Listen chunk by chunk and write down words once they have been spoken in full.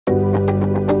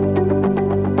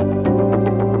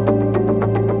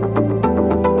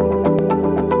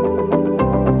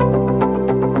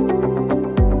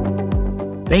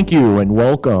Thank you and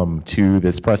welcome to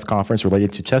this press conference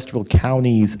related to Chesterfield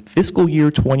County's fiscal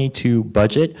year 22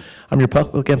 budget. I'm your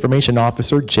Public Information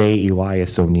Officer, J.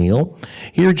 Elias O'Neill.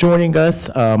 Here joining us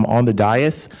on the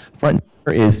dais front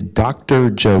is Dr.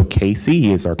 Joe Casey.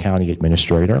 He is our County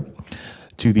Administrator.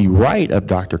 To the right of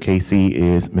Dr. Casey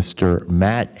is Mr.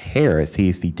 Matt Harris. He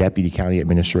is the Deputy County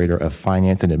Administrator of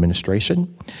Finance and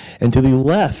Administration. And to the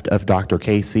left of Dr.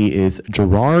 Casey is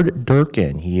Gerard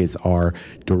Durkin. He is our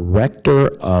Director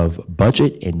of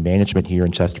Budget and Management here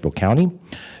in Chesterfield County.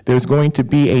 There's going to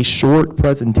be a short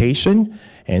presentation,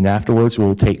 and afterwards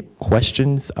we'll take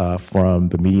questions from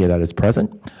the media that is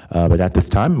present. But at this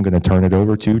time, I'm going to turn it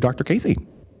over to Dr. Casey.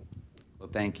 Well,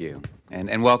 thank you.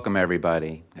 And welcome,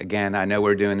 everybody. Again, I know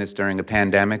we're doing this during a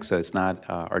pandemic, so it's not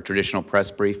our traditional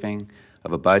press briefing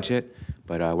of a budget,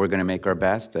 but we're going to make our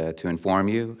best to inform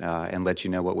you and let you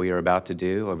know what we are about to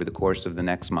do over the course of the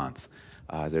next month.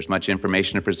 There's much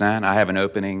information to present. I have an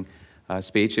opening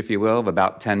speech, if you will, of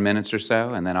about 10 minutes or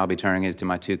so, and then I'll be turning it to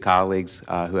my two colleagues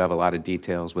who have a lot of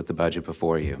details with the budget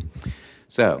before you.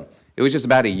 So, it was just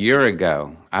about a year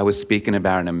ago I was speaking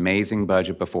about an amazing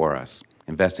budget before us,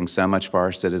 investing so much for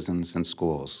our citizens and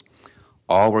schools.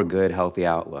 All were good, healthy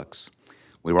outlooks.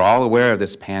 We were all aware of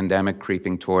this pandemic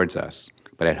creeping towards us,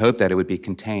 but I'd hoped that it would be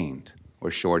contained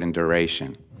or short in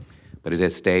duration. But it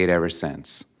has stayed ever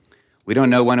since. We don't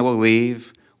know when it will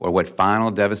leave or what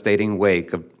final devastating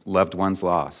wake of loved ones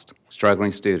lost,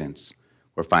 struggling students,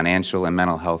 or financial and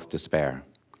mental health despair.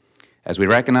 As we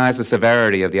recognize the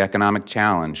severity of the economic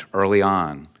challenge early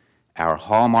on, our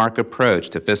hallmark approach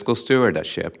to fiscal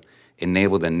stewardship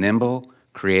enabled a nimble,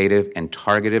 creative, and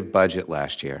targeted budget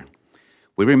last year.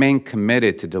 We remain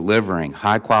committed to delivering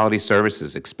high-quality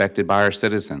services expected by our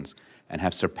citizens and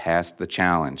have surpassed the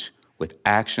challenge with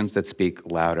actions that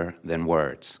speak louder than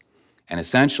words, and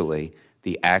essentially,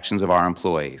 the actions of our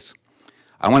employees.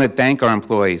 I want to thank our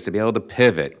employees to be able to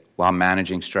pivot while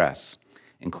managing stress,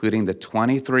 including the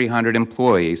 2,300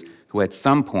 employees who at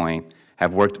some point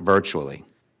have worked virtually.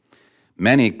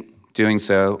 Many doing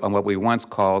so on what we once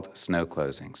called snow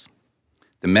closings.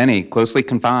 The many closely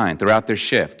confined throughout their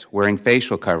shift, wearing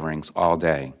facial coverings all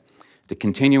day. The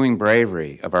continuing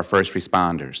bravery of our first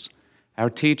responders. Our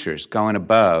teachers going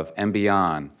above and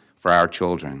beyond for our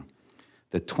children.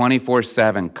 The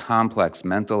 24/7 complex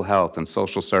mental health and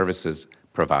social services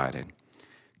provided.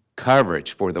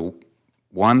 Coverage for the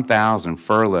 1,000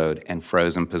 furloughed and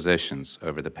frozen positions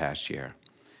over the past year.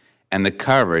 And the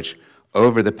coverage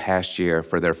over the past year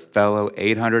for their fellow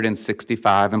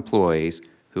 865 employees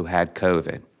who had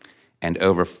COVID, and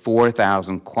over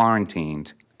 4,000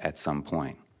 quarantined at some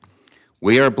point.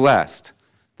 We are blessed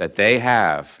that they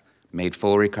have made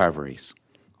full recoveries,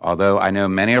 although I know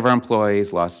many of our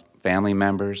employees lost family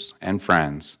members and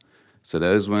friends, so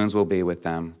those wounds will be with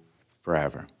them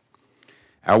forever.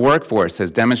 Our workforce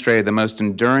has demonstrated the most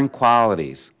enduring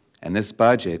qualities, and this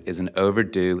budget is an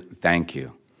overdue thank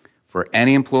you. For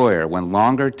any employer, when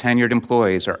longer tenured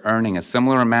employees are earning a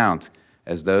similar amount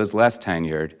as those less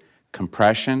tenured,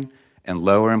 compression and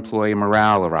lower employee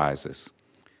morale arises.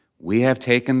 We have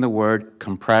taken the word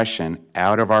compression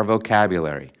out of our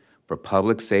vocabulary for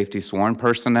public safety sworn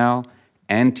personnel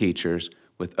and teachers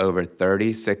with over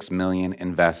 $36 million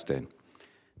invested.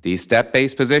 These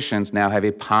step-based positions now have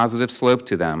a positive slope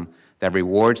to them that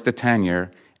rewards the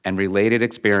tenure and related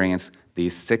experience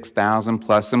these 6,000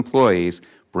 plus employees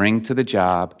bring to the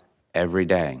job every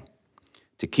day.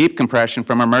 To keep compression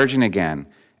from emerging again,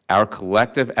 our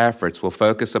collective efforts will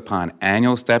focus upon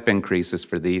annual step increases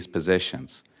for these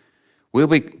positions. We'll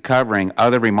be covering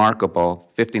other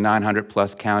remarkable 5,900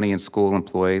 plus county and school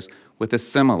employees with a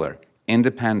similar,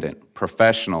 independent,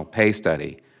 professional pay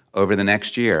study over the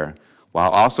next year,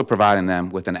 while also providing them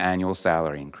with an annual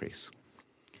salary increase.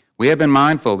 We have been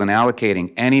mindful in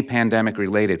allocating any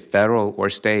pandemic-related federal or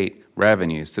state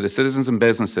revenues to the citizens and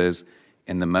businesses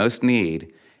in the most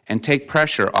need and take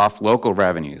pressure off local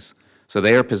revenues so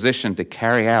they are positioned to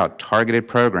carry out targeted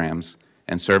programs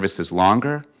and services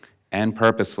longer and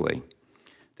purposefully.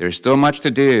 There is still much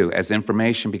to do as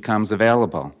information becomes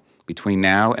available between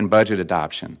now and budget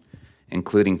adoption,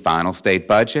 including final state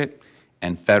budget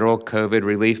and federal COVID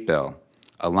relief bill,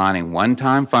 aligning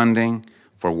one-time funding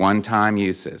for one-time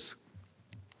uses.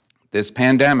 This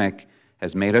pandemic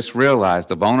has made us realize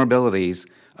the vulnerabilities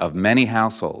of many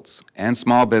households and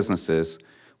small businesses,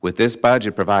 with this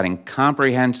budget providing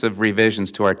comprehensive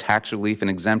revisions to our tax relief and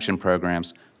exemption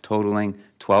programs totaling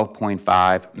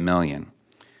 $12.5 million.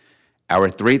 Our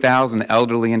 3,000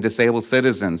 elderly and disabled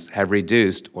citizens have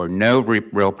reduced or no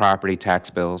real property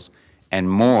tax bills, and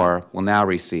more will now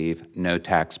receive no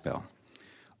tax bill.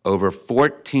 Over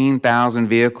 14,000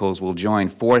 vehicles will join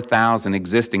 4,000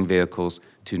 existing vehicles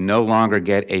to no longer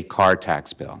get a car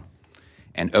tax bill.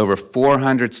 And over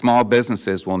 400 small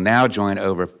businesses will now join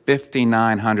over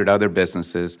 5,900 other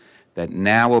businesses that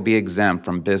now will be exempt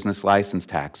from business license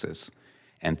taxes,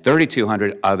 and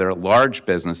 3,200 other large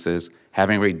businesses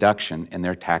having a reduction in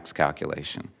their tax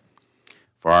calculation.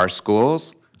 For our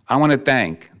schools, I want to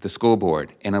thank the school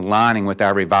board in aligning with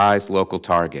our revised local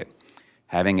target.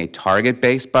 Having a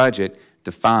target-based budget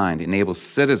defined enables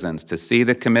citizens to see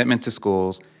the commitment to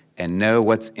schools and know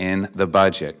what's in the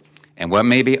budget and what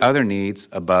may be other needs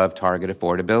above target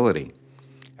affordability.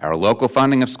 Our local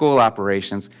funding of school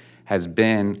operations has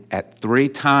been at 3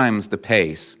 times the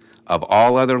pace of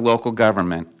all other local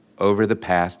government over the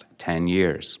past 10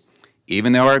 years,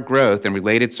 even though our growth and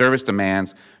related service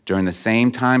demands during the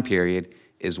same time period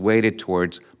is weighted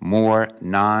towards more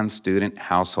non-student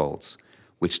households,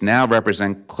 which now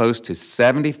represent close to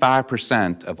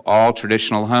 75% of all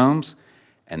traditional homes,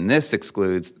 and this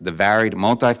excludes the varied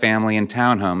multifamily and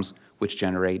townhomes, which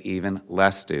generate even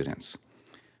less students.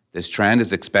 This trend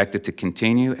is expected to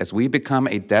continue as we become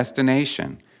a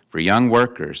destination for young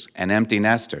workers and empty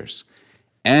nesters,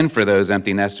 and for those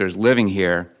empty nesters living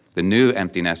here, the new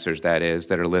empty nesters, that is,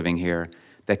 that are living here,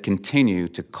 that continue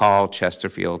to call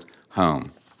Chesterfield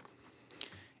home.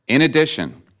 In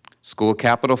addition, school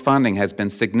capital funding has been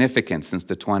significant since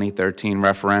the 2013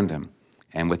 referendum,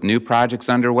 and with new projects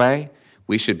underway,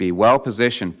 we should be well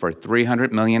positioned for a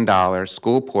 $300 million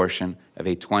school portion of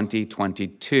a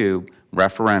 2022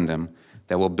 referendum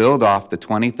that will build off the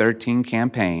 2013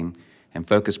 campaign and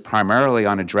focus primarily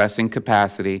on addressing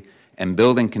capacity and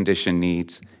building condition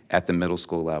needs at the middle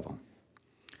school level.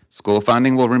 School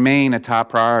funding will remain a top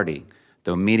priority,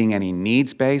 though meeting any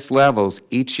needs-based levels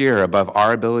each year above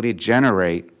our ability to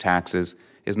generate taxes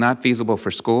is not feasible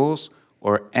for schools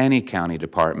or any county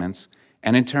departments,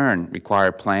 and in turn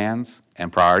require plans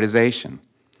and prioritization.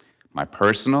 My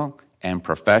personal and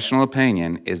professional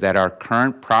opinion is that our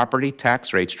current property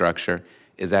tax rate structure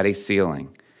is at a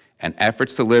ceiling, and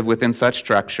efforts to live within such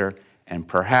structure, and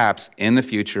perhaps in the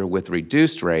future with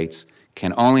reduced rates,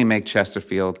 can only make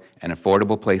Chesterfield an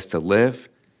affordable place to live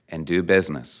and do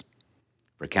business.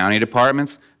 For county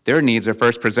departments, their needs are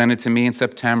first presented to me in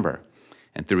September,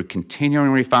 and through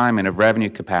continuing refinement of revenue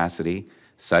capacity,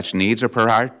 such needs are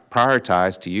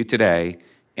prioritized to you today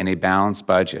in a balanced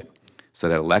budget, so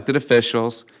that elected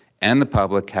officials and the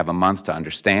public have a month to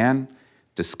understand,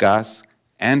 discuss,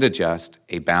 and adjust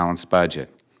a balanced budget.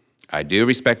 I do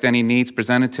respect any needs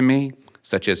presented to me,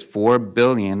 such as $4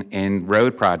 billion in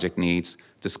road project needs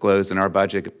disclosed in our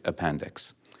budget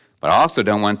appendix. But I also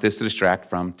don't want this to distract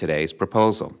from today's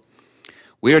proposal.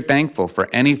 We are thankful for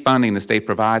any funding the state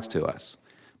provides to us,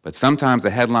 but sometimes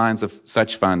the headlines of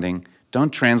such funding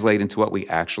don't translate into what we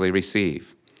actually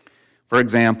receive. For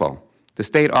example, the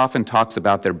state often talks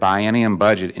about their biennium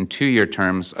budget in 2-year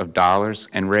terms of dollars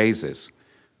and raises,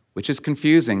 which is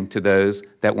confusing to those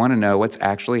that want to know what's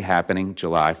actually happening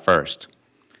July 1st.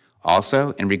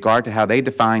 Also, in regard to how they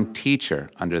define teacher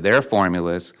under their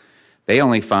formulas, they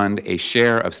only fund a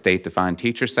share of state-defined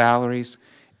teacher salaries,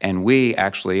 and we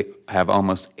actually have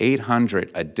almost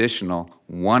 800 additional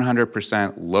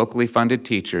 100% locally funded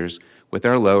teachers with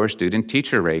our lower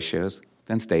student-teacher ratios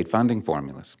than state funding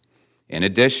formulas. In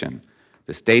addition,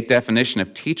 the state definition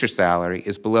of teacher salary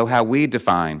is below how we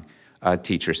define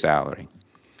teacher salary,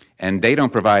 and they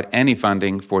don't provide any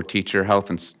funding for teacher health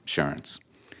insurance.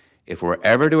 If we're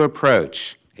ever to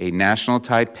approach a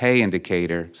national-type pay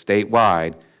indicator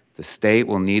statewide, the state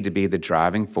will need to be the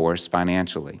driving force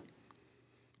financially.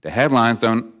 The headlines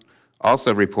don't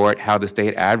also report how the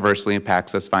state adversely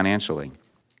impacts us financially.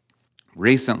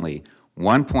 Recently,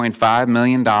 $1.5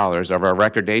 million of our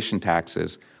recordation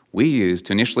taxes we used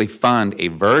to initially fund a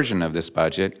version of this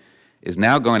budget is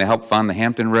now going to help fund the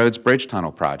Hampton Roads Bridge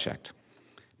Tunnel project.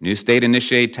 New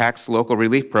state-initiated tax local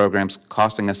relief programs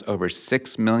costing us over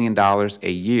 $6 million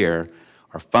a year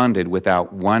are funded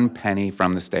without 1 penny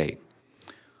from the state.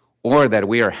 Or that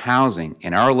we are housing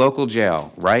in our local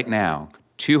jail right now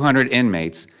 200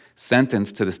 inmates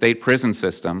sentenced to the state prison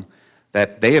system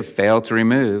that they have failed to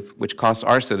remove, which costs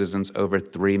our citizens over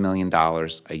 $3 million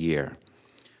a year.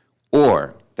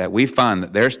 Or that we fund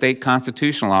their state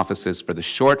constitutional offices for the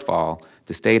shortfall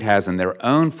the state has in their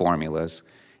own formulas,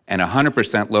 and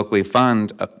 100% locally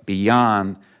fund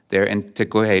beyond their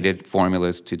antiquated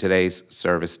formulas to today's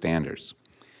service standards.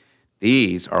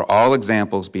 These are all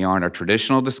examples beyond our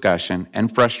traditional discussion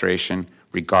and frustration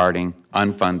regarding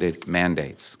unfunded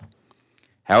mandates.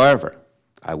 However,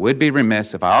 I would be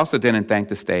remiss if I also didn't thank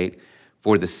the state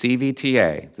for the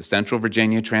CVTA, the Central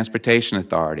Virginia Transportation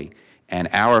Authority, and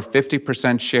our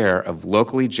 50% share of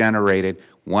locally generated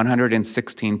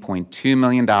 $116.2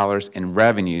 million in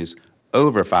revenues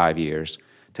over 5 years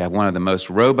to have one of the most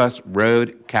robust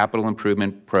road capital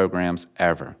improvement programs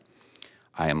ever.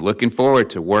 I am looking forward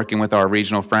to working with our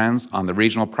regional friends on the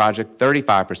regional project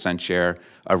 35% share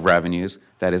of revenues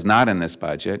that is not in this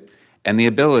budget, and the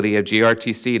ability of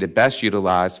GRTC to best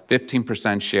utilize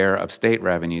 15% share of state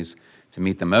revenues to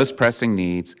meet the most pressing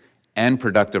needs and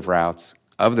productive routes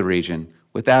of the region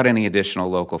without any additional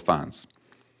local funds.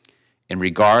 In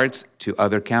regards to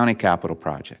other county capital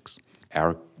projects,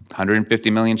 our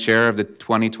 $150 million share of the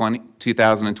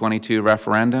 2022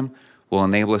 referendum will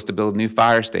enable us to build new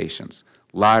fire stations,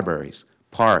 libraries,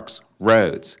 parks,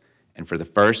 roads, and for the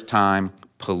first time,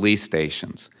 police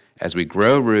stations, as we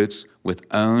grow routes with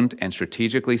owned and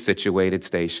strategically situated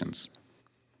stations.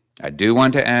 I do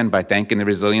want to end by thanking the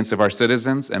resilience of our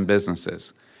citizens and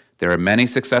businesses. There are many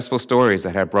successful stories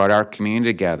that have brought our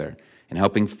community together in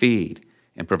helping feed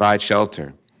and provide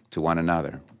shelter to one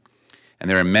another. And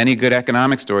there are many good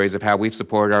economic stories of how we've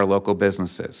supported our local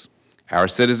businesses, our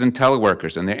citizen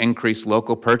teleworkers and their increased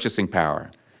local purchasing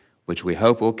power, which we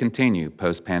hope will continue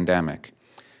post-pandemic.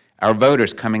 Our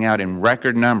voters coming out in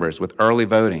record numbers with early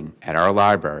voting at our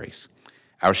libraries.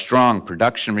 Our strong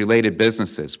production-related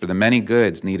businesses for the many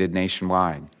goods needed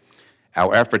nationwide.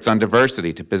 Our efforts on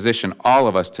diversity to position all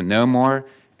of us to know more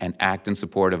and act in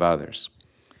support of others.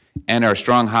 And our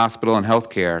strong hospital and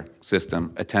healthcare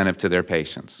system attentive to their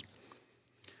patients.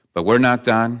 But we're not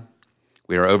done.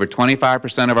 We are over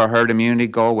 25% of our herd immunity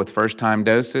goal with first-time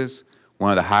doses,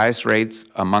 one of the highest rates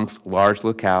amongst large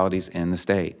localities in the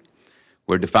state.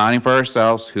 We're defining for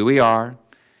ourselves who we are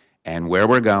and where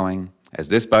we're going, as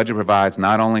this budget provides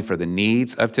not only for the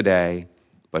needs of today,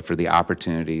 but for the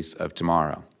opportunities of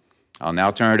tomorrow. I'll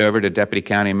now turn it over to Deputy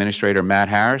County Administrator Matt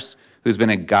Harris, who's been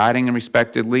a guiding and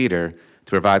respected leader to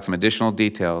provide some additional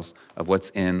details of what's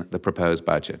in the proposed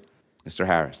budget. Mr.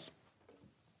 Harris.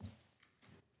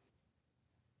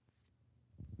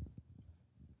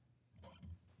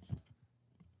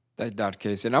 Thank you, Dr.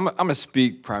 Casey. And I'm going to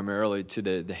speak primarily to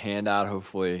the handout.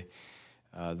 Hopefully,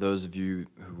 those of you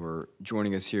who are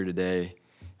joining us here today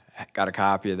got a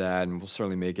copy of that, and we'll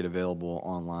certainly make it available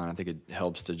online. I think it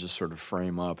helps to just sort of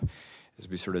frame up as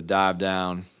we sort of dive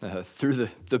down through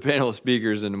the panel of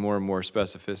speakers into more and more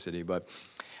specificity. But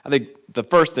I think the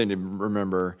first thing to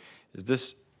remember is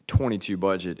this 22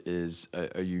 budget is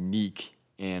a unique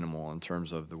animal in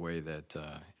terms of the way that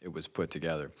it was put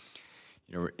together.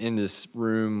 You know, in this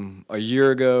room a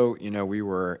year ago, you know, we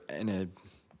were in a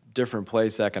different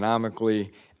place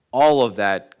economically. All of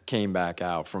that came back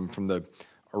out from the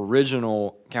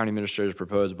original county administrator's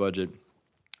proposed budget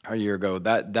a year ago.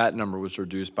 That number was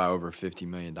reduced by over $50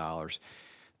 million,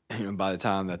 you know, by the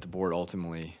time that the board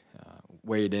ultimately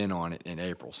weighed in on it in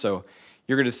April. So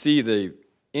you're going to see the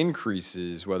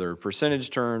increases, whether percentage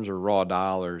terms or raw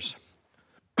dollars,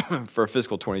 for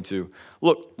fiscal 22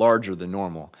 look larger than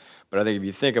normal. But I think if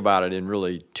you think about it in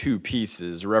really two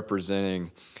pieces,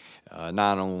 representing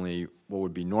not only what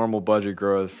would be normal budget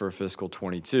growth for fiscal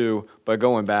 22, but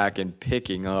going back and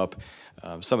picking up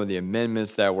some of the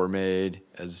amendments that were made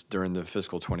as during the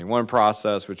fiscal 21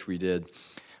 process, which we did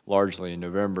largely in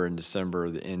November and December,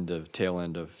 the tail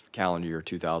end of calendar year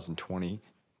 2020,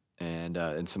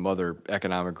 and some other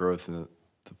economic growth in the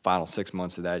final 6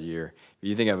 months of that year. If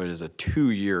you think of it as a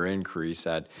 2-year increase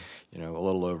at, you know, a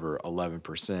little over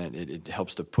 11%, it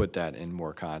helps to put that in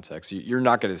more context. You're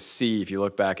not going to see, if you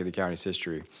look back at the county's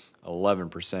history,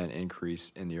 11%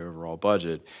 increase in the overall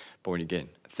budget. But when you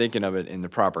get thinking of it in the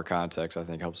proper context, I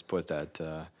think helps put that,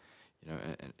 you know,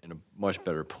 in a much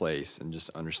better place and just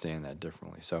understand that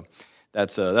differently. So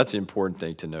that's the important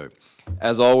thing to note.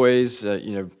 As always,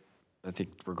 you know, I think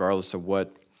regardless of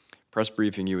what press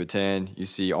briefing you attend, you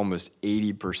see almost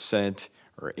 80%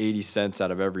 or 80 cents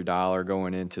out of every dollar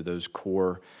going into those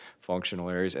core functional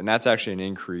areas. And that's actually an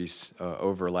increase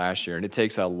over last year. And it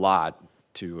takes a lot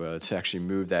to actually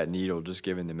move that needle, just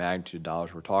given the magnitude of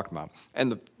dollars we're talking about. And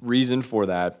the reason for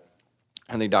that,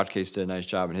 I think Dr. Case did a nice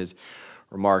job in his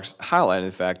remarks highlighting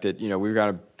the fact that, you know, we've got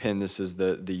to pin this as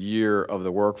the year of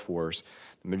the workforce.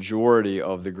 The majority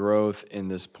of the growth in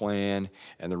this plan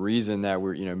and the reason that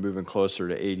we're, you know, moving closer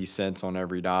to 80 cents on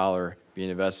every dollar being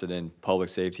invested in public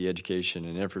safety, education,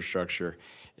 and infrastructure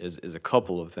is a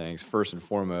couple of things. First and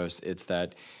foremost, it's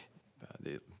that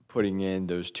the putting in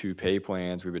those 2 pay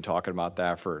plans. We've been talking about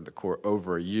that for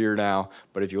over a year now.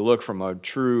 But if you look from a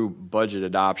true budget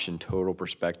adoption total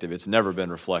perspective, it's never been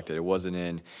reflected. It wasn't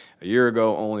in a year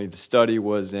ago, only the study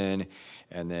was in.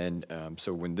 And then,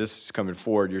 so when this is coming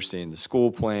forward, you're seeing the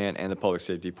school plan and the public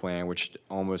safety plan, which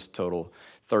almost total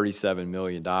 $37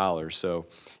 million. So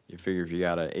you figure if you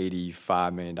got an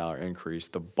 $85 million increase,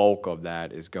 the bulk of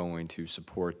that is going to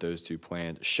support those 2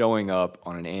 plans showing up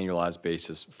on an annualized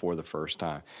basis for the first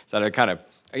time. So that kind of,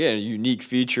 again, a unique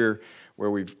feature where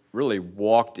we've really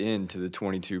walked into the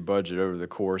 22 budget over the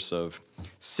course of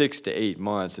 6 to 8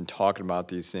 months and talking about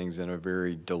these things in a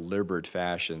very deliberate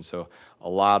fashion. So a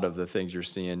lot of the things you're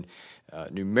seeing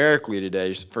numerically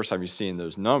today, first time you're seeing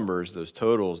those numbers, those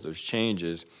totals, those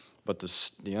changes, but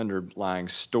the underlying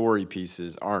story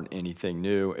pieces aren't anything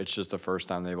new. It's just the first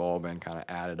time they've all been kind of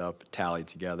added up, tallied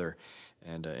together,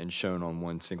 and shown on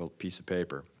one single piece of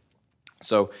paper.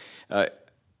 So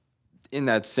in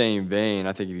that same vein,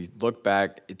 I think if you look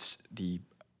back, it's the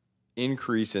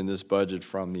increase in this budget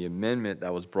from the amendment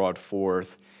that was brought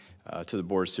forth to the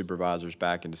Board of Supervisors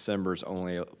back in December is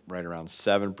only right around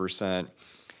 7%.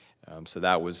 So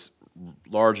that was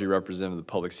largely representative of the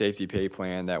public safety pay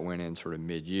plan that went in sort of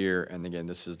mid-year. And again,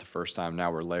 this is the first time now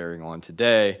we're layering on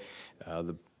today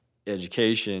the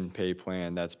education pay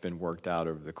plan that's been worked out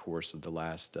over the course of the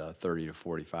last 30 to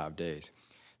 45 days.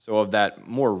 So of that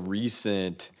more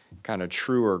recent kind of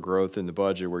truer growth in the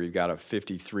budget where you've got a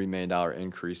 $53 million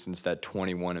increase since that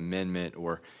 21 amendment,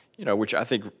 or, you know, which I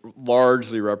think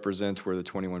largely represents where the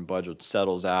 21 budget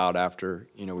settles out after,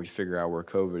 you know, we figure out where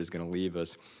COVID is going to leave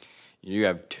us. You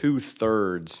have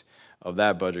 2/3 of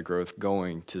that budget growth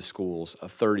going to schools, a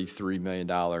 $33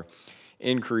 million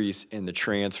increase in the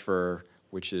transfer,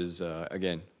 which is,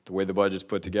 again, the way the budget's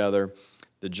put together.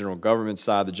 The general government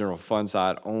side, the general fund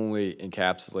side only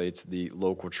encapsulates the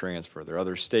local transfer. There are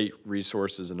other state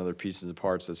resources and other pieces and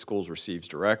parts that schools receives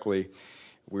directly.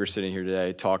 We're sitting here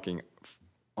today talking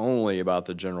only about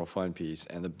the general fund piece,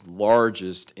 and the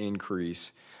largest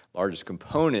increase, largest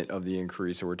component of the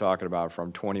increase that we're talking about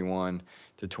from 21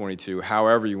 to 22,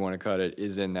 however you want to cut it,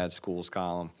 is in that schools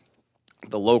column.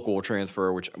 The local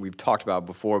transfer, which we've talked about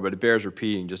before, but it bears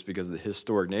repeating just because of the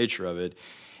historic nature of it,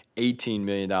 $18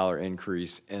 million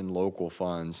increase in local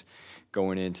funds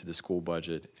going into the school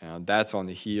budget. That's on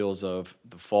the heels of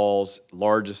the fall's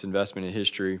largest investment in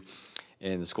history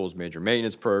in the school's major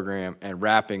maintenance program and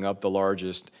wrapping up the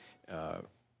largest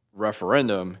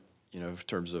referendum, you know, in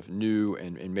terms of new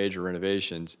and major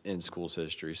renovations in schools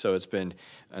history. So it's been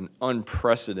an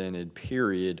unprecedented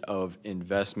period of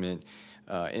investment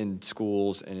in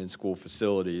schools and in school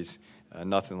facilities.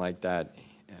 Nothing like that,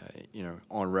 you know,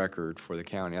 on record for the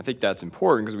county. I think that's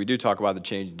important because we do talk about the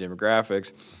changing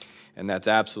demographics, and that's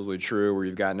absolutely true, where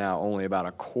you've got now only about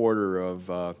a quarter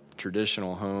of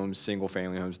traditional homes,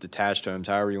 single-family homes, detached homes,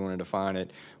 however you want to define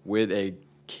it, with a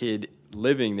kid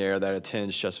living there that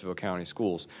attends Chesterfield County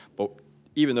schools. But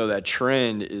even though that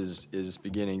trend is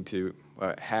beginning to,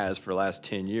 has for the last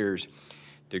 10 years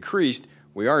decreased,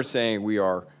 we are saying we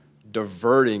are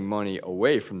diverting money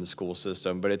away from the school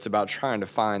system, but it's about trying to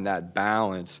find that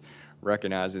balance,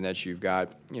 recognizing that you've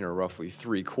got, you know, roughly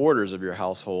 3/4 of your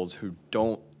households who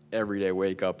don't every day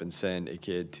wake up and send a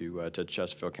kid to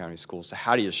Chesterfield County schools. So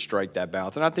how do you strike that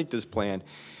balance? And I think this plan,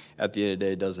 at the end of the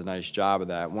day, does a nice job of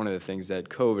that. One of the things that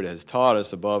COVID has taught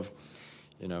us, above,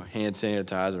 you know, hand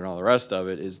sanitizer and all the rest of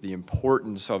it, is the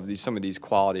importance of some of these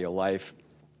quality of life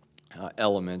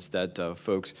elements that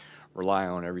folks rely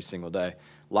on every single day.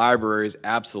 Libraries,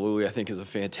 absolutely, I think, is a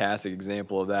fantastic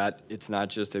example of that. It's not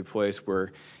just a place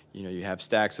where, you know, you have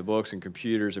stacks of books and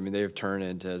computers. I mean, they have turned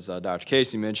into, as Dr.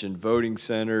 Casey mentioned, voting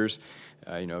centers.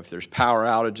 You know, if there's power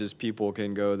outages, people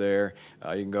can go there.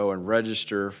 You can go and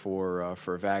register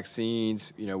for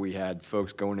vaccines. You know, we had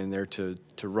folks going in there to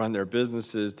run their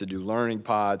businesses, to do learning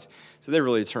pods. So they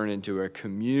really turn into a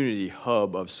community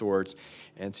hub of sorts.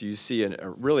 And so you see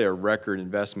really a record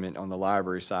investment on the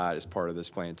library side as part of this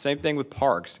plan. Same thing with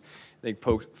parks. I think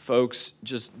folks,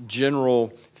 just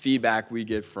general feedback we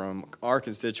get from our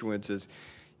constituents is,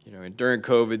 you know, during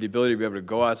COVID, the ability to be able to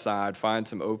go outside, find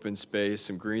some open space,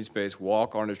 some green space,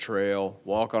 walk on a trail,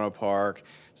 walk on a park,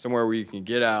 somewhere where you can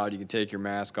get out, you can take your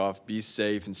mask off, be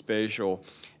safe and spatial.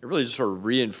 It really just sort of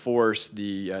reinforced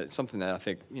the something that I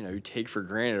think, you know, you take for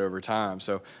granted over time.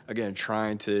 So again,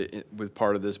 trying to, with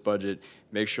part of this budget,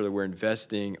 make sure that we're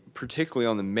investing, particularly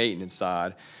on the maintenance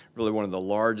side, really one of the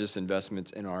largest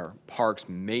investments in our parks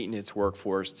maintenance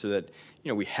workforce, so that, you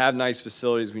know, we have nice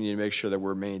facilities, we need to make sure that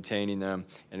we're maintaining them,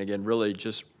 and again, really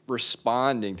just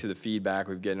responding to the feedback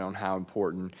we've getting on how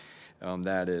important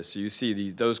that is. So you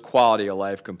see those quality of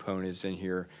life components in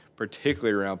here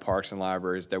particularly around parks and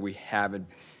libraries, that we haven't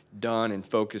done and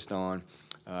focused on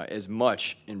as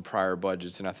much in prior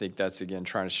budgets. And I think that's, again,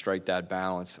 trying to strike that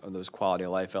balance of those quality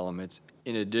of life elements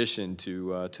in addition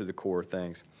to the core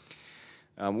things.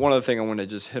 One other thing I want to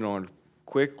just hit on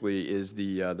quickly is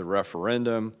the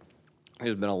referendum.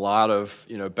 There's been a lot of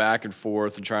back and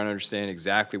forth and trying to understand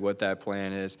exactly what that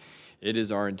plan is. It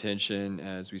is our intention,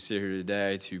 as we sit here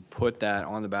today, to put that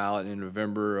on the ballot in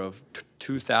November of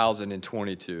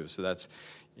 2022. So that's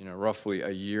roughly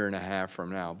a year and a half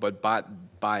from now. But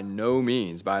by no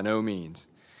means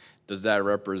does that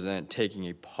represent taking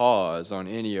a pause on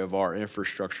any of our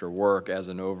infrastructure work as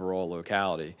an overall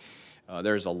locality.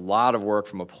 There's a lot of work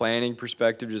from a planning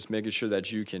perspective, just making sure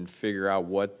that you can figure out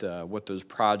what those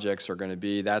projects are going to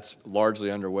be. That's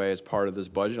largely underway as part of this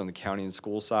budget on the county and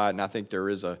school side, and I think there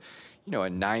is a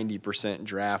 90%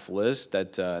 draft list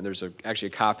that there's actually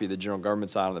a copy of the general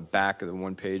government side on the back of the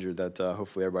one-pager that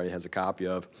hopefully everybody has a copy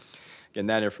of. Again,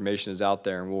 that information is out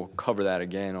there, and we'll cover that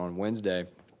again on Wednesday.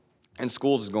 And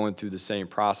schools is going through the same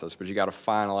process, but you got to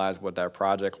finalize what that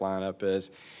project lineup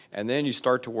is. And then you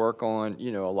start to work on,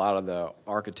 a lot of the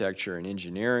architecture and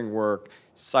engineering work,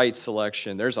 site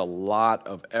selection. There's a lot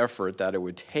of effort that it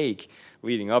would take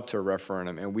leading up to a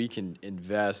referendum, and we can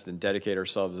invest and dedicate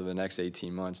ourselves over the next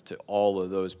 18 months to all of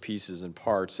those pieces and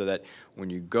parts so that when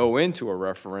you go into a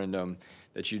referendum,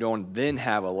 that you don't then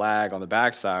have a lag on the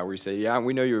backside where you say, yeah,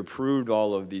 we know you approved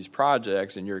all of these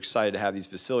projects and you're excited to have these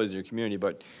facilities in your community,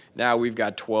 but now we've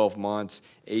got 12 months,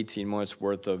 18 months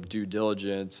worth of due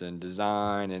diligence and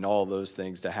design and all those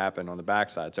things to happen on the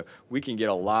backside. So we can get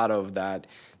a lot of that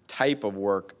type of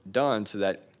work done so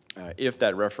that if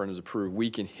that referendum is approved, we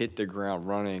can hit the ground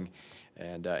running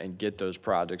and get those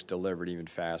projects delivered even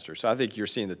faster. So I think you're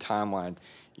seeing the timeline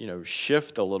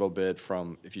shift a little bit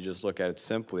from if you just look at it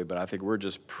simply, but I think we're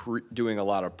just doing a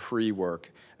lot of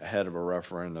pre-work ahead of a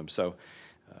referendum. So,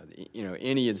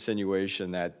 any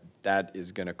insinuation that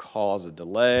is going to cause a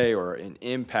delay or an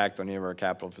impact on any of our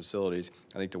capital facilities,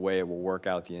 I think the way it will work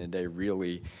out at the end of the day,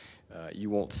 really, you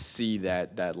won't see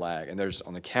that lag. And there's,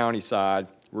 on the county side,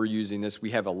 we're using this. We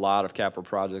have a lot of capital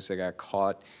projects that got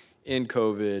caught in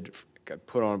COVID, got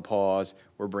put on pause.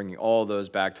 We're bringing all those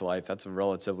back to life. That's a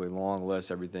relatively long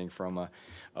list, everything from a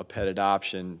pet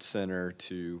adoption center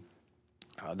to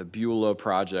the Beulah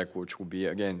project, which will be,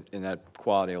 again, in that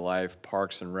quality of life,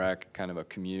 Parks and Rec, kind of a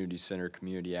community center,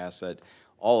 community asset,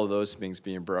 all of those things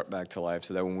being brought back to life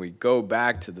so that when we go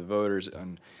back to the voters, at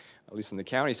least on the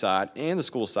county side and the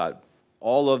school side,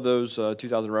 all of those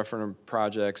 2000 referendum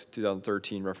projects,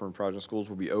 2013 referendum project schools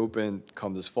will be open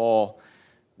come this fall.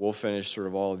 We'll finish sort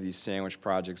of all of these sandwich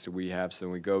projects that we have. So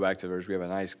when we go back to those, we have a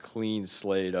nice clean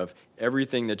slate of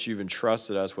everything that you've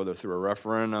entrusted us, whether through a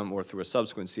referendum or through a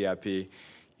subsequent CIP,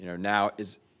 now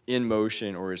is in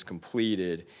motion or is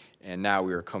completed. And now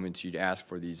we are coming to you to ask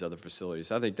for these other facilities.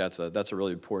 So I think that's a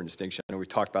really important distinction. I know we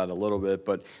talked about it a little bit,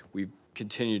 but we've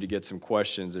continued to get some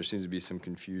questions. There seems to be some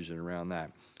confusion around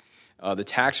that. The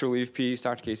tax relief piece,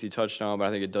 Dr. Casey touched on, but I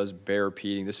think it does bear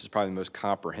repeating. This is probably the most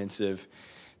comprehensive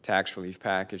tax relief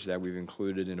package that we've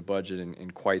included in a budget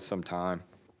in quite some time.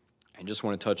 And just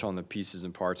want to touch on the pieces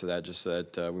and parts of that, just so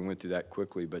that we went through that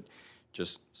quickly, but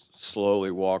just slowly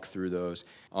walk through those.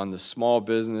 On the small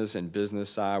business and business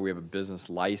side, we have a business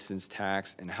license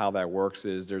tax, and how that works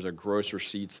is there's a gross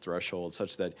receipts threshold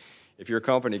such that if your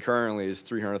company currently is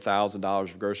 $300,000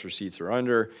 of gross receipts or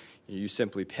under, you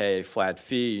simply pay a flat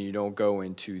fee and you don't go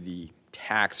into the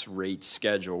tax rate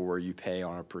schedule where you pay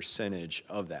on a percentage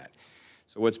of that.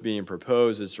 So what's being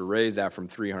proposed is to raise that from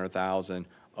 $300,000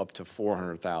 up to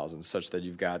 $400,000, such that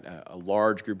you've got a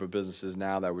large group of businesses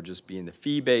now that would just be in the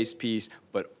fee-based piece,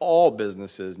 but all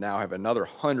businesses now have another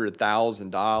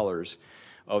 $100,000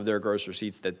 of their gross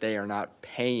receipts that they are not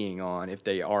paying on if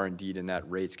they are indeed in that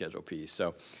rate schedule piece.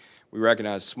 So we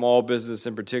recognize small business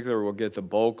in particular will get the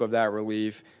bulk of that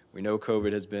relief. We know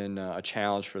COVID has been a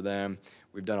challenge for them.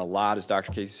 We've done a lot, as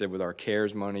Dr. Casey said, with our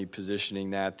CARES money,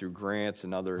 positioning that through grants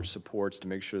and other supports to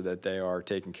make sure that they are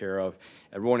taken care of.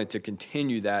 And we wanted to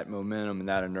continue that momentum and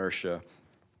that inertia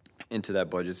into that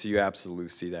budget, so you absolutely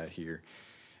see that here.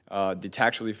 The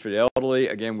tax relief for the elderly,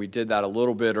 again, we did that a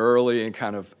little bit early and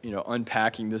kind of,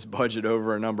 unpacking this budget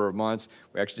over a number of months.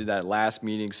 We actually did that last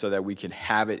meeting so that we could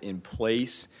have it in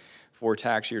place for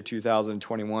tax year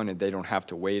 2021, and they don't have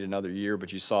to wait another year.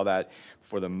 But you saw that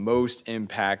for the most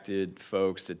impacted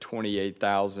folks, the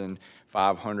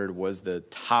 $28,500 was the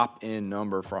top end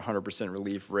number for 100%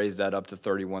 relief, raised that up to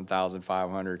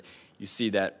 $31,500. You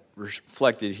see that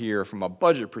reflected here from a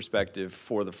budget perspective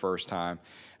for the first time.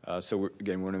 So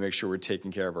again, we want to make sure we're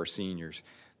taking care of our seniors.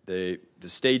 the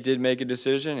state did make a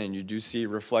decision, and you do see it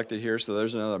reflected here. So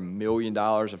there's another $1 million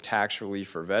of tax relief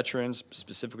for veterans,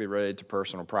 specifically related to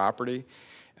personal property.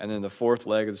 And then the fourth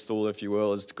leg of the stool, if you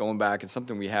will, is going back. It's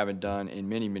something we haven't done in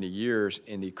many, many years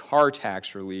in the car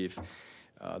tax relief.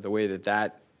 The way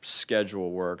that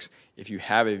schedule works, if you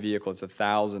have a vehicle that's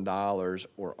 $1,000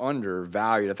 or under,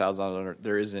 valued $1,000,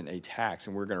 there isn't a tax,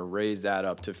 and we're going to raise that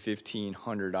up to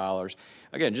 $1,500.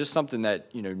 Again, just something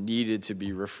that needed to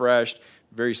be refreshed.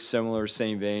 Very similar,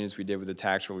 same vein as we did with the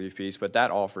tax relief piece, but that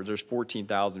offers, there's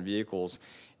 14,000 vehicles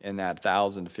in that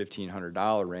 $1,000 to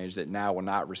 $1,500 range that now will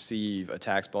not receive a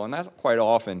tax bill, and that's quite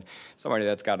often somebody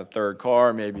that's got a third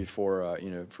car, maybe for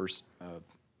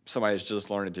somebody that's just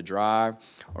learning to drive,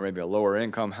 or maybe a lower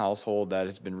income household that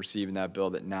has been receiving that bill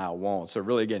that now won't. So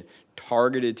really, again,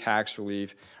 targeted tax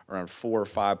relief around 4 or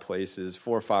 5 places,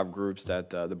 4 or 5 groups that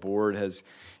the board has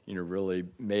really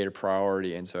made a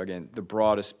priority. And so again, the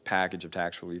broadest package of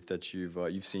tax relief that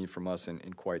you've seen from us in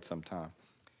quite some time.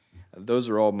 Those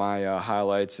are all my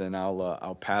highlights, and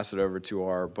I'll pass it over to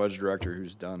our budget director,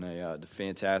 who's done a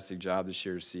fantastic job this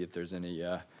year, to see if there's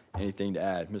anything to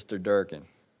add. Mr. Durkin.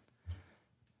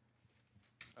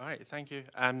 All right, thank you.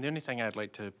 The only thing I'd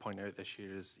like to point out this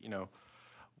year is,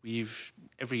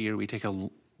 every year we take a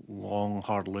long,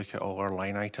 hard look at all our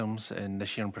line items, and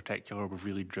this year in particular, we've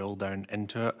really drilled down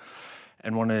into it.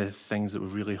 And one of the things that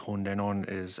we've really honed in on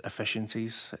is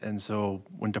efficiencies. And so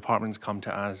when departments come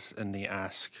to us and they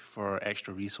ask for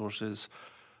extra resources,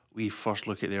 we first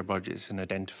look at their budgets and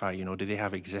identify, do they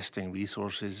have existing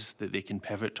resources that they can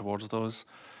pivot towards those?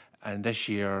 And this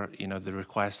year, the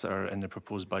requests that are in the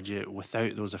proposed budget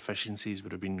without those efficiencies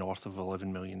would have been north of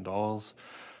 $11 million.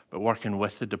 But working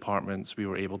with the departments, we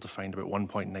were able to find about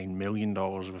 $1.9 million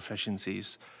of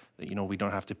efficiencies that, we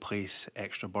don't have to place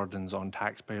extra burdens on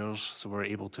taxpayers. So we're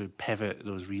able to pivot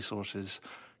those resources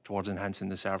towards enhancing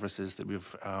the services that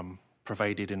we've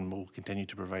provided and will continue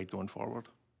to provide going forward.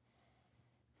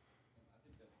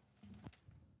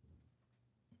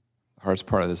 Hardest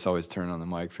part of this is always turn on the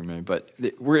mic for me, but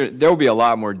there will be a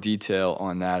lot more detail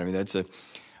on that. I mean, that's a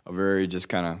very just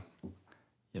kind of,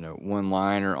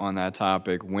 one-liner on that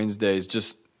topic. Wednesday is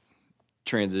just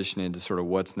transitioning to sort of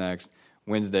what's next.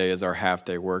 Wednesday is our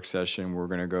half-day work session. We're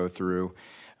going to go through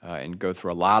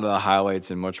a lot of the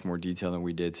highlights in much more detail than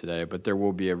we did today, but there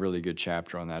will be a really good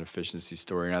chapter on that efficiency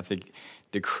story. And I think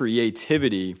the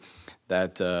creativity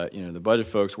that, the budget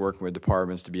folks working with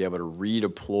departments to be able to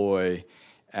redeploy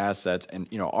assets, and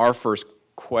our first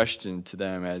question to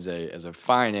them as a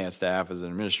finance staff, as an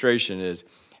administration, is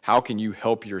how can you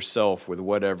help yourself with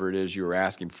whatever it is you are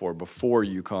asking for before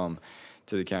you come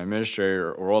to the county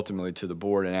administrator or ultimately to the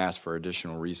board and ask for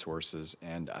additional resources.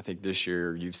 And I think this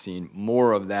year you've seen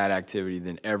more of that activity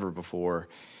than ever before,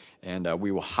 and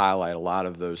we will highlight a lot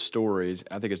of those stories.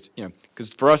 I think it's, because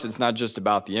for us it's not just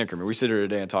about the increment. We sit here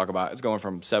today and talk about it's going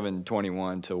from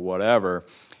 721 to whatever,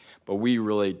 but we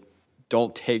really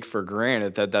don't take for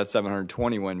granted that that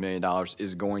 $721 million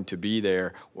is going to be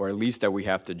there, or at least that we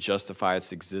have to justify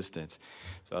its existence.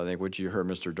 So I think what you heard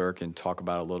Mr. Durkin talk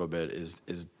about a little bit is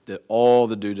that all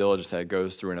the due diligence that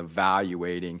goes through in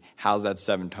evaluating how's that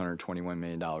 $721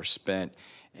 million spent,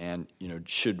 and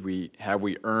have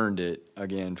we earned it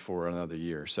again for another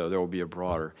year. So there will be a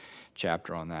broader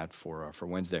chapter on that for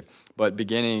Wednesday. But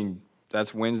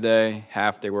that's Wednesday,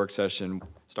 half-day work session,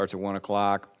 starts at 1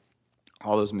 o'clock.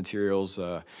 All those materials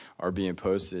are being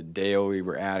posted daily.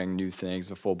 We're adding new things.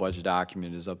 The full budget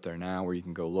document is up there now where you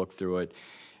can go look through it.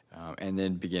 And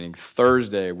then beginning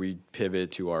Thursday, we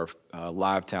pivot to our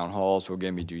live town halls. We'll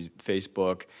again be doing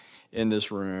Facebook in this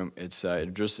room. It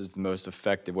just is the most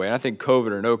effective way. And I think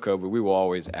COVID or no COVID, we will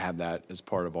always have that as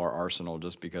part of our arsenal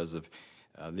just because of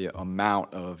the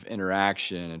amount of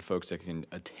interaction and folks that can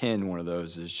attend one of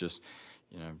those is just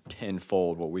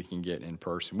tenfold what we can get in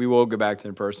person. We will go back to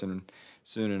in person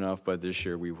soon enough, but this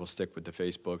year we will stick with the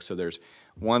Facebook. So there's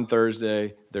 1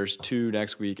 Thursday, there's 2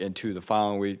 next week, and 2 the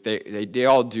following week. They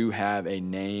all do have a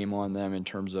name on them in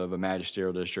terms of a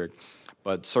magisterial district,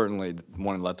 but certainly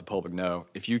want to let the public know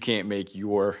if you can't make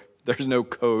there's no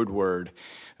code word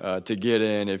to get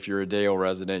in. If you're a Dale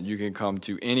resident, you can come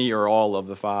to any or all of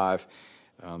the 5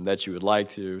 that you would like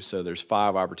to. So there's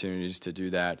 5 opportunities to do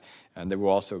that, and they will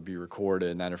also be recorded,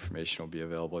 and that information will be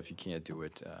available if you can't do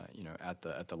it,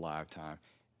 at the live time.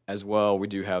 As well, we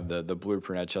do have the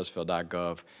blueprint at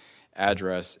chesterfield.gov.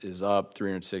 Address is up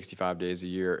 365 days a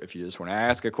year. If you just want to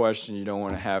ask a question, you don't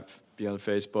want to be on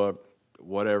Facebook,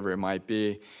 whatever it might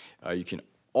be, you can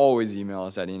always email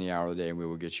us at any hour of the day, and we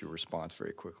will get you a response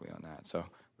very quickly on that. So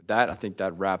with that, I think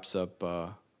that wraps up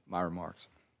my remarks.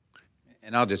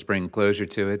 And I'll just bring closure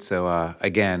to it. So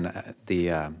again,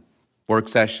 the work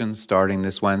sessions starting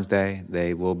this Wednesday,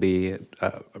 they will be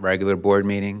a regular board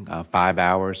meeting, 5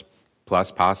 hours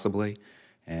plus possibly.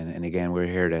 And again, we're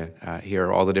here to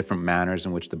hear all the different manners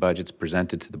in which the budget's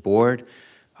presented to the board.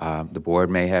 The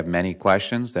board may have many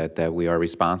questions that we are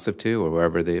responsive to, or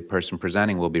wherever the person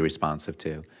presenting will be responsive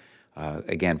to.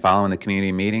 Again, following the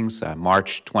community meetings,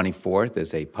 March 24th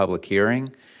is a public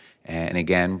hearing. And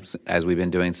again, as we've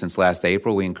been doing since last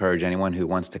April, we encourage anyone who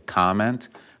wants to comment.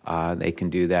 They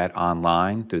can do that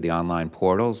online through the online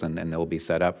portals, and they'll be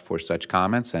set up for such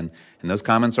comments. And those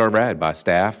comments are read by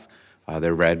staff.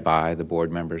 They're read by the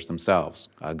board members themselves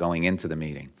going into the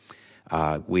meeting.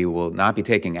 We will not be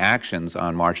taking actions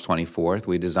on March 24th.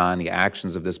 We designed the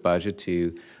actions of this budget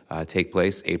to take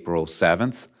place April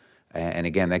 7th. And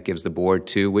again, that gives the board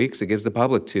 2 weeks. It gives the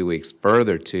public 2 weeks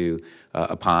further to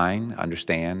opine,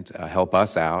 understand, help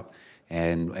us out,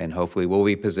 and hopefully we'll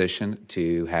be positioned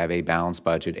to have a balanced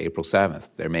budget April 7th.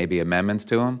 There may be amendments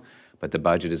to them, but the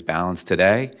budget is balanced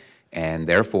today, and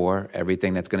therefore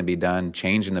everything that's going to be done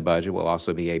changing the budget will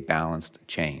also be a balanced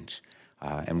change.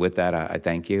 And with that, I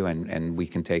thank you, and we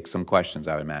can take some questions,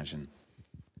 I would imagine.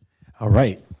 All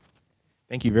right.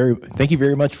 Thank you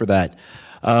very much for that.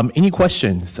 Any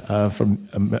questions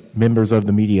from members of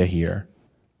the media here?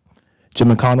 Jim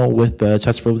McConnell with the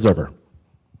Chesterfield Observer.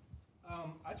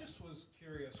 I just was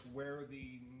curious where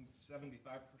the 75%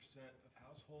 of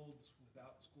households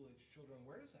without school-age children,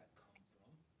 where does that come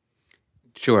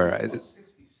from? Sure.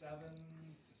 67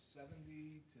 to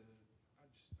 70 to,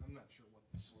 I'm not sure what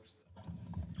the source of that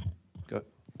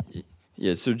is. Go.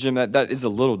 Yeah, so Jim, that is a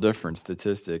little different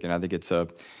statistic, and I think it's a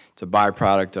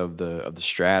byproduct of the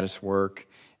Stratus work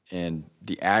and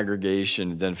the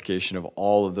aggregation, identification of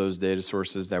all of those data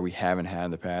sources that we haven't had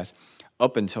in the past.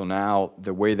 Up until now,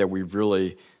 the way that we've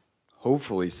really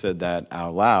hopefully said that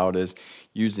out loud is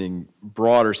using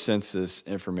broader census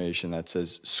information that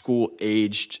says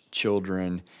school-aged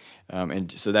children, and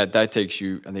so that takes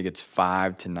you, I think it's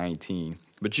 5 to 19.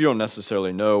 But you don't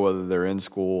necessarily know whether they're in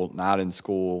school, not in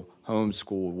school,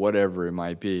 homeschooled, whatever it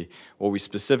might be. What we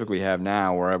specifically have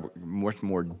now, or much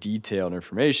more detailed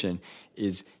information,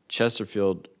 is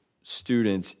Chesterfield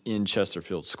students in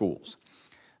Chesterfield schools.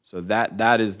 So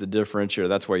that is the differentiator.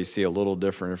 That's why you see a little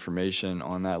different information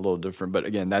on that, a little different. But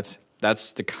again, that's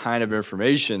the kind of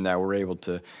information that we're able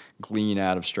to glean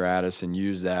out of Stratus and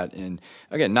use that in,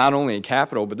 again, not only in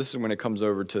capital, but this is when it comes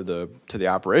over to the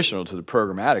operational, to the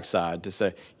programmatic side, to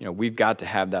say, we've got to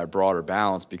have that broader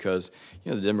balance because,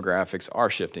 the demographics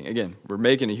are shifting. Again, we're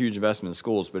making a huge investment in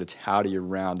schools, but it's how do you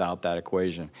round out that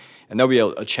equation? And there'll be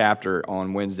a chapter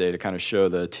on Wednesday to kind of show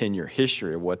the 10-year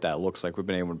history of what that looks like. We've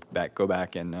been able to go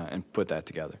back and put that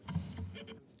together.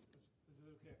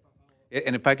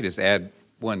 And if I could just add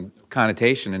one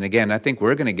connotation, and again, I think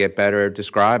we're going to get better at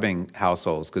describing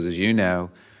households, because as you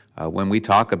know, when we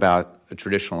talk about a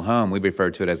traditional home, we refer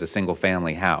to it as a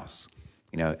single-family house.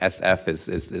 SF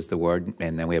is the word,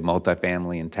 and then we have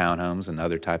multifamily and townhomes and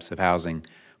other types of housing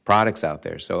products out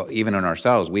there. So even on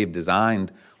ourselves, we've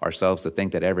designed ourselves to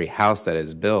think that every house that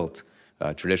is built,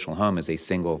 a traditional home, is a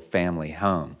single-family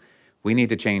home. We need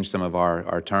to change some of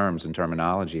our terms and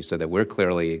terminology so that we're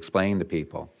clearly explaining to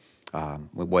people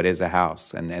what is a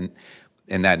house. And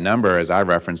that number, as I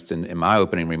referenced in my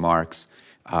opening remarks,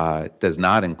 does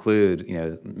not include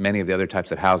many of the other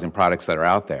types of housing products that are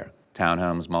out there,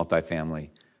 townhomes, multifamily,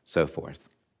 so forth.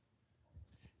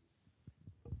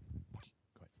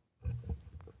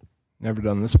 Never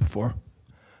done this before.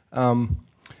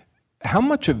 How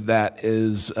much of that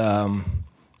is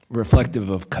reflective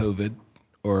of COVID,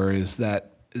 or is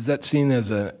that seen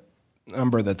as a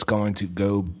number that's going to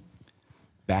go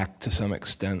back to some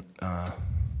extent? I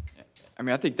mean,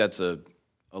 I think that's a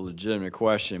legitimate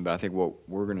question, but I think what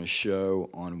we're going to show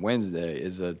on Wednesday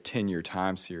is a 10-year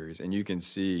time series, and you can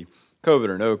see, COVID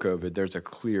or no COVID, there's a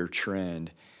clear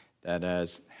trend that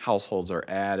as households are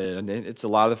added, and it's a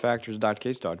lot of the factors Dr.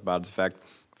 Case talked about. It's the fact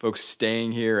folks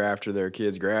staying here after their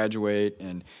kids graduate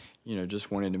and, just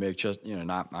wanting to make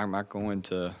I'm not going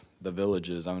to the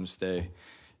villages. I'm going to stay,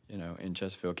 in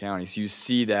Chesterfield County. So you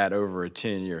see that over a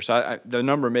 10-year. So the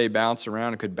number may bounce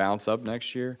around. It could bounce up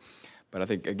next year. But I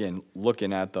think, again,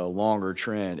 looking at the longer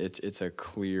trend, it's a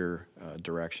clear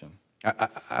direction.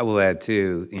 I will add,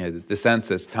 too, the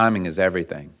census, timing is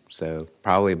everything. So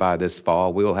probably by this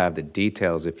fall, we will have the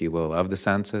details, if you will, of the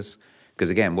census. Because,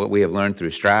 again, what we have learned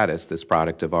through Stratus, this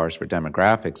product of ours for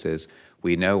demographics, is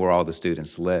we know where all the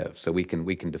students live. So we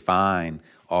can define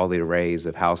all the arrays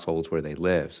of households where they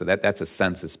live. So that's a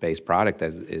census-based product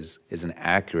that is an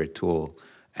accurate tool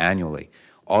annually.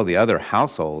 All the other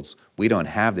households, we don't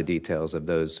have the details of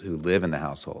those who live in the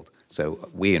household. So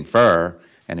we infer,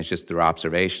 and it's just through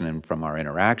observation and from our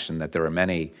interaction, that there are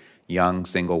many young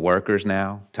single workers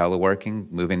now,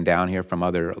 teleworking, moving down here from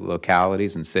other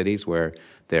localities and cities where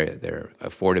their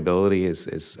affordability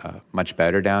is much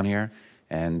better down here.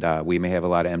 And we may have a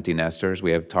lot of empty nesters. We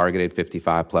have targeted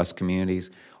 55-plus communities.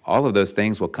 All of those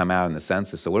things will come out in the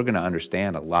census, so we're going to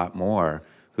understand a lot more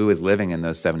who is living in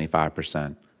those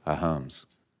 75% homes.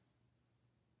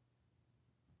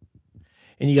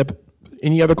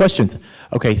 Any other questions?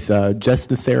 Okay, so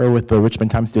Justice Sarah with the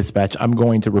Richmond Times-Dispatch, I'm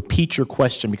going to repeat your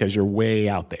question because you're way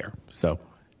out there. So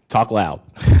talk loud.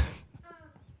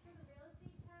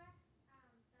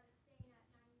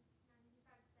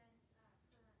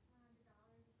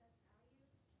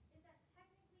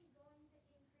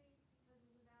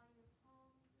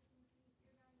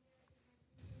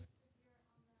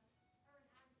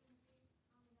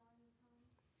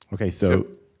 Okay, so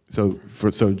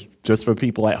just for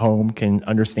people at home can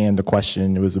understand the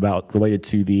question, it was related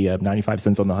to the 95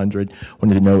 cents on the 100.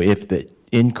 Wanted to know if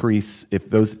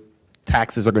those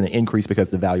taxes are going to increase because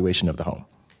of the valuation of the home.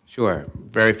 Sure,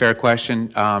 very fair question.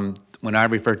 When I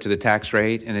refer to the tax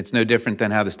rate, and it's no different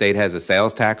than how the state has a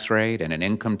sales tax rate and an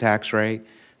income tax rate,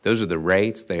 those are the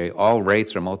rates. All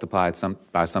rates are multiplied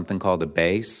by something called a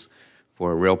base.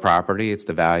 For a real property, it's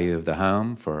the value of the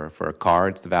home. For a car,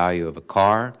 it's the value of a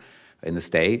car. In the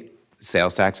state,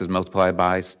 sales tax is multiplied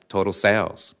by total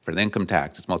sales. For the income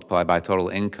tax, it's multiplied by total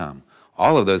income.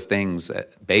 All of those things,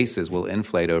 bases will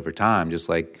inflate over time, just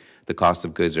like the cost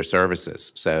of goods or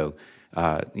services. So,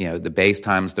 the base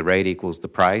times the rate equals the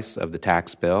price of the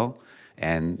tax bill,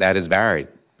 and that is varied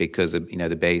because of,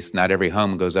 the base. Not every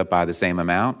home goes up by the same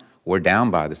amount or down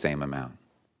by the same amount.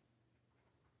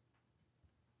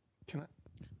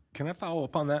 Can I follow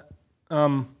up on that?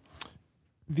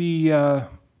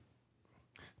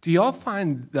 Do y'all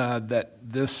find that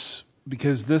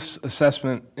because this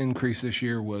assessment increase this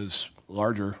year was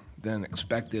larger than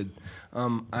expected,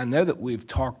 I know that we've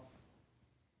talked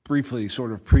briefly,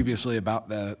 sort of previously, about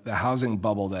the housing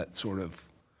bubble that sort of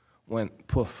went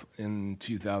poof in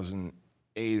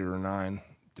 2008 or 9,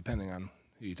 depending on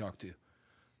who you talk to.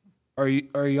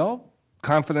 Are y'all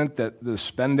confident that the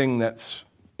spending that's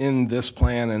in this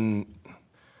plan, and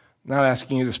not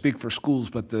asking you to speak for schools,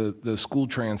 but the school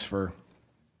transfer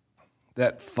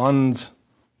that funds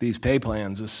these pay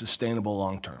plans is sustainable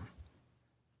long-term?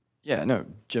 Yeah, no,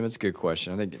 Jim, it's a good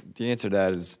question. I think the answer to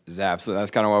that is absolutely.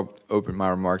 That's kind of what opened my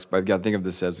remarks, but I've got to think of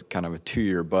this as kind of a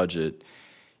 2-year budget,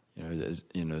 as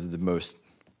the most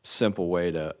simple way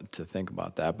to think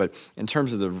about that. But in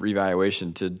terms of the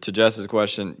revaluation, to Jess's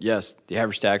question, yes, the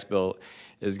average tax bill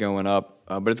is going up,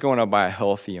 but it's going up by a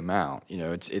healthy amount.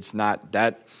 It's not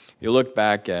that. You look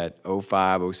back at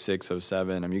 05, 06,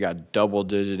 07, you got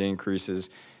double-digit increases.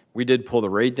 We did pull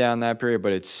the rate down that period,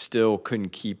 but it still couldn't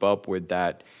keep up with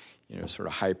that, sort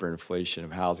of hyperinflation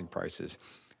of housing prices.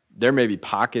 There may be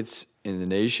pockets in the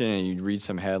nation, and you'd read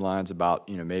some headlines about,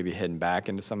 maybe heading back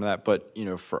into some of that. But,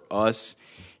 for us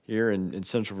here in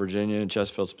Central Virginia and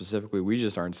Chesterfield specifically, we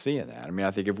just aren't seeing that. I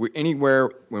think if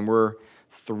when we're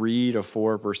 3 to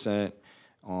 4%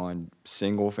 on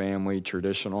single-family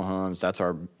traditional homes, that's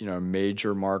our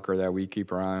major marker that we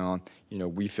keep our eye on.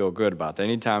 We feel good about that.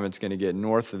 Anytime it's going to get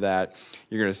north of that,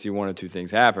 you're going to see one of two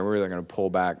things happen. We're either going to pull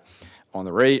back on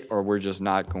the rate, or we're just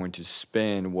not going to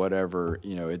spend whatever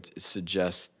it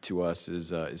suggests to us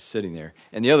is sitting there.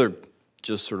 And the other,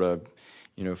 just sort of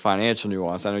financial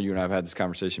nuance. I know you and I have had this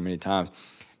conversation many times.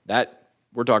 That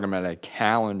we're talking about a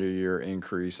calendar year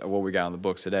increase of what we got on the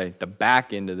books today. The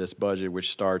back end of this budget,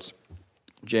 which starts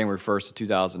January 1st of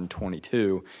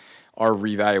 2022, our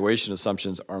revaluation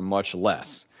assumptions are much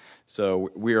less.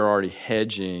 So we are already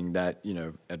hedging that,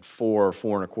 at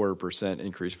 4.25%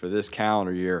 increase for this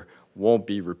calendar year won't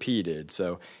be repeated.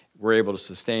 So we're able to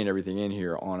sustain everything in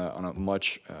here on a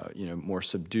much, more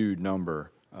subdued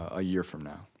number a year from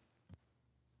now.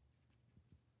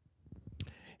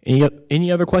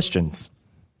 Any other questions?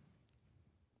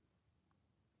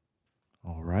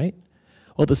 All right.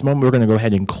 Well, at this moment, we're going to go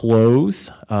ahead and close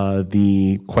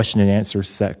the question and answer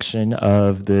section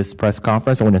of this press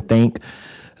conference. I want to thank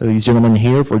these gentlemen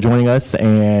here for joining us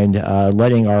and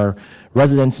letting our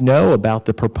residents know about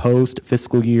the proposed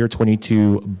fiscal year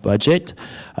 22 budget.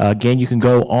 Again, you can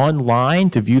go online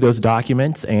to view those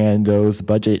documents and those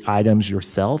budget items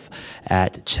yourself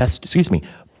at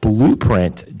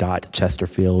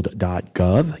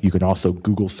blueprint.chesterfield.gov. You can also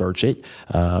Google search it,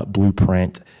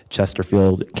 Blueprint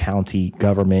Chesterfield County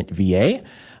Government VA.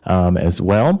 As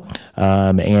well.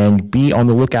 And be on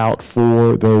the lookout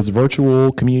for those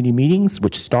virtual community meetings,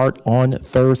 which start on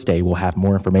Thursday. We'll have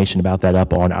more information about that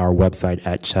up on our website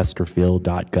at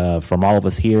chesterfield.gov. From all of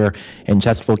us here in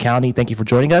Chesterfield County, thank you for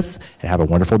joining us and have a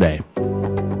wonderful day.